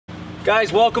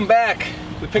Guys, welcome back.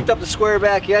 We picked up the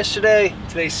Squareback yesterday.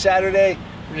 Today's Saturday.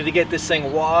 We need to get this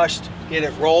thing washed, get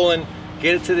it rolling,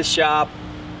 get it to the shop.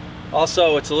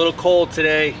 Also, it's a little cold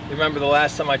today. Remember the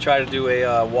last time I tried to do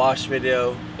a wash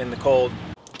video in the cold?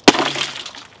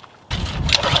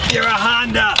 You're a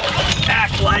Honda.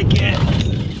 Act like it.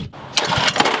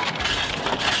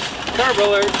 Carb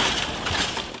alert.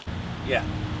 Yeah,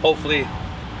 hopefully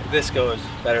this goes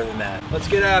better than that. Let's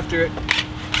get after it.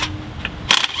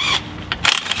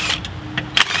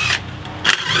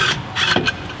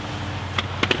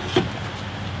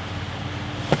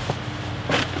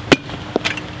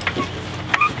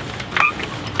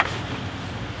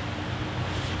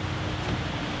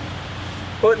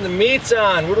 Putting the meats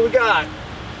on. What do we got?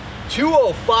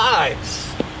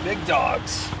 205s. Big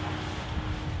dogs.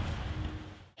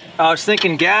 I was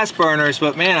thinking gas burners,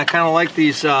 but man, I kind of like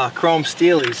these chrome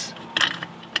steelies.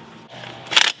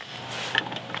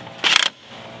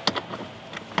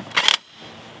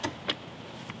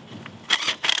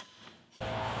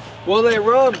 Will they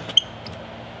run?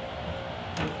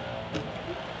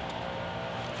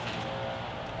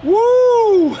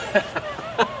 Woo!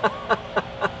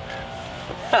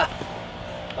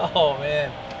 Oh man.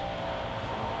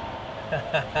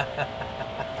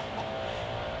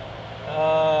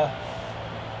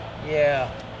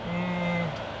 Yeah.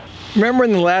 Remember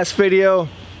in the last video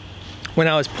when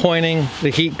I was pointing the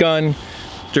heat gun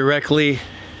directly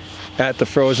at the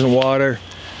frozen water,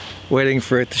 waiting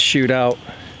for it to shoot out?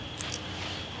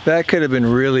 That could have been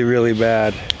really, really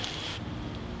bad.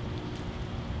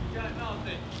 Got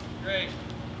nothing. Great.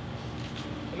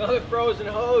 Another frozen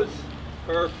hose.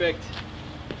 Perfect.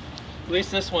 At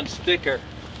least this one's thicker.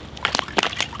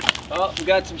 Oh, we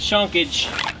got some shunkage.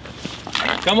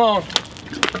 Come on.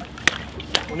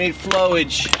 We need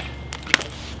flowage.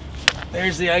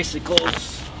 There's the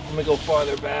icicles. Let me go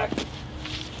farther back.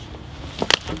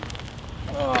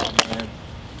 Oh man.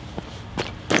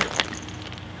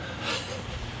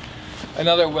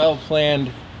 Another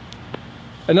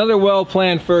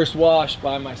well-planned first wash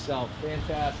by myself.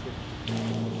 Fantastic.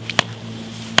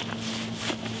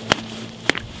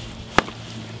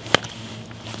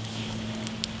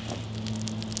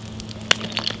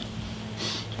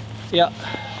 Yeah.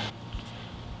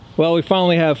 Well, we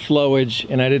finally have flowage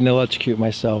and I didn't electrocute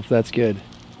myself. That's good.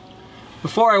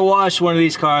 Before I wash one of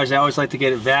these cars, I always like to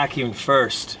get it vacuumed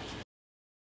first.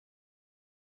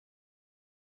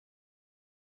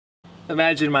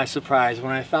 Imagine my surprise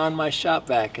when I found my shop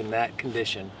vac in that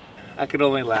condition. I could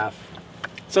only laugh.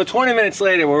 So 20 minutes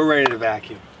later, we're ready to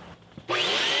vacuum.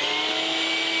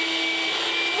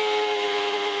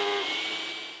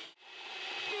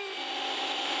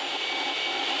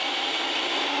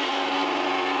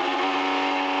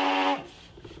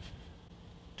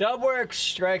 Dubworks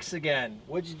strikes again.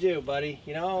 What'd you do, buddy?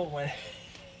 You know, when...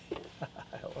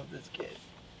 I love this kid.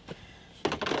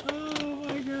 Oh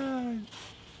my God.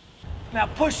 Now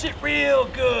push it real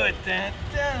good. Dun,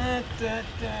 dun, dun,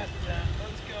 dun, dun.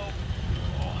 Let's go.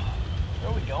 Oh,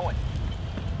 where are we going?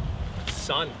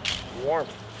 Sun,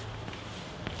 warmth.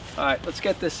 All right, let's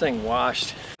get this thing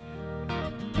washed.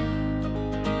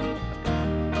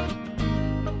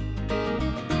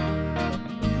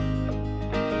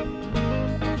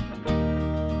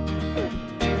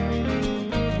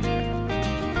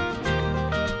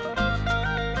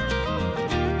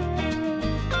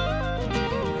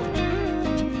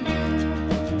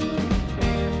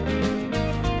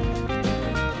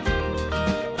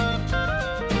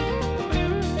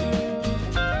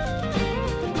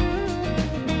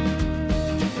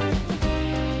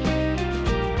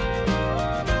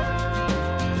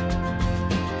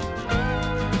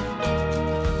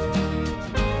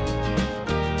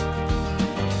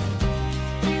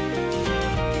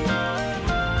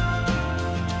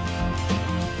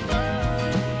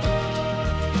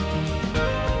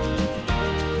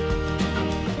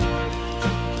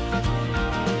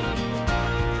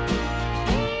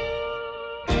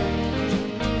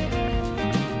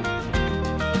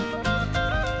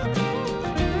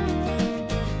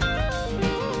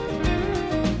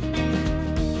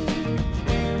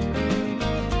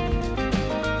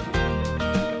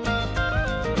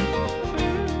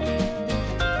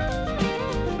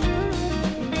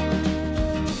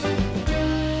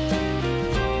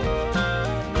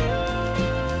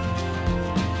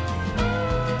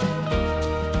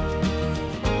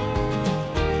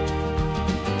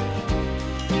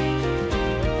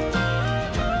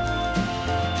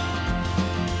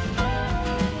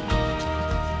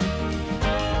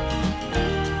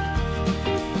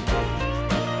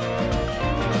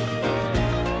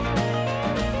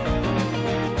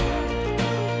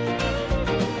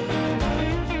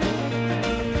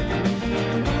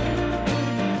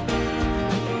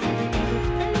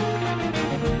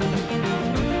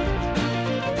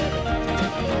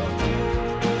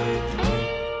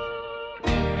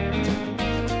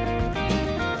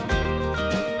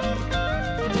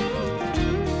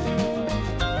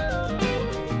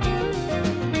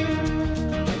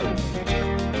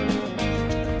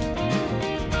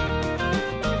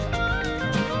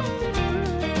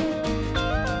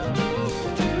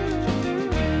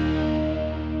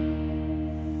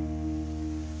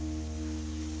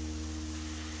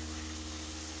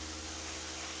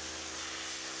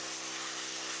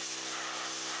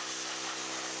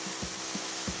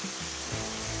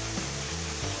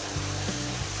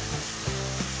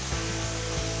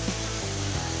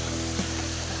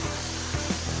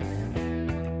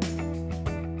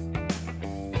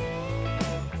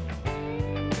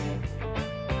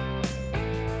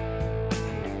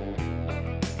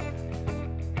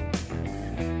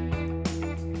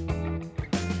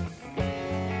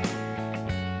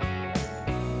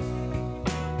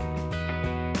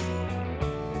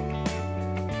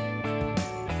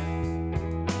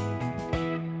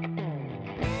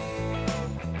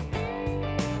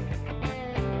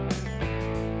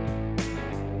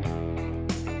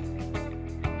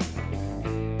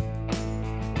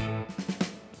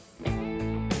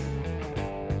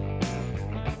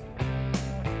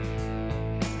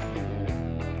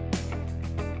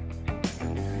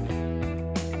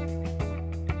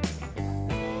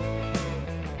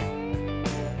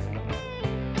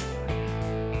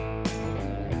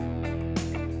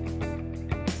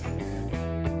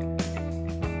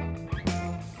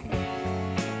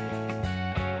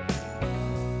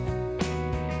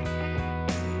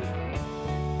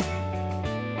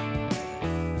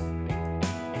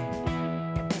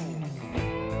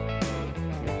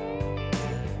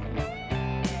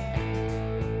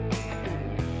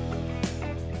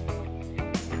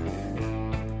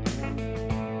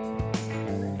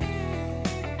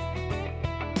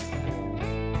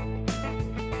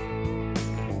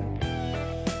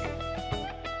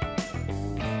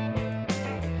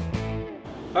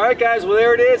 All right, guys, well,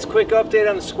 there it is. Quick update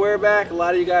on the Squareback. A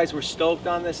lot of you guys were stoked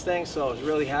on this thing, so I was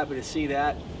really happy to see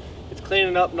that. It's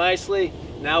cleaning up nicely.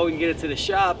 Now we can get it to the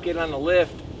shop, get it on the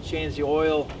lift, change the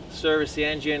oil, service the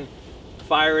engine,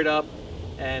 fire it up,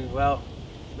 and, well,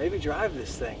 maybe drive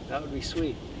this thing. That would be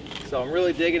sweet. So I'm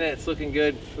really digging it. It's looking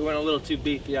good. We went a little too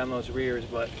beefy on those rears,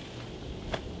 but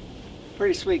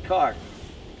pretty sweet car.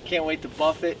 Can't wait to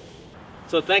buff it.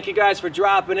 So thank you guys for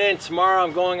dropping in. Tomorrow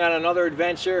I'm going on another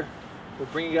adventure. We'll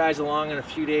bring you guys along in a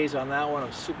few days on that one.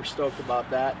 I'm super stoked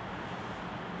about that.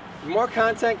 More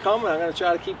content coming. I'm going to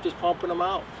try to keep just pumping them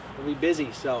out. We'll be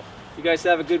busy. So you guys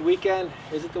have a good weekend.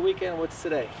 Is it the weekend? What's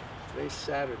today? Today's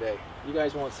Saturday. You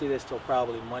guys won't see this till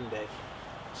probably Monday.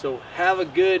 So have a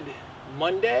good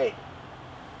Monday.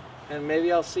 And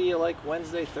maybe I'll see you like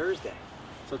Wednesday, Thursday.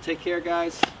 So take care,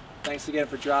 guys. Thanks again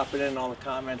for dropping in all the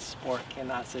comments. Support.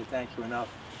 Cannot say thank you enough.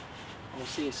 We'll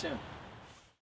see you soon.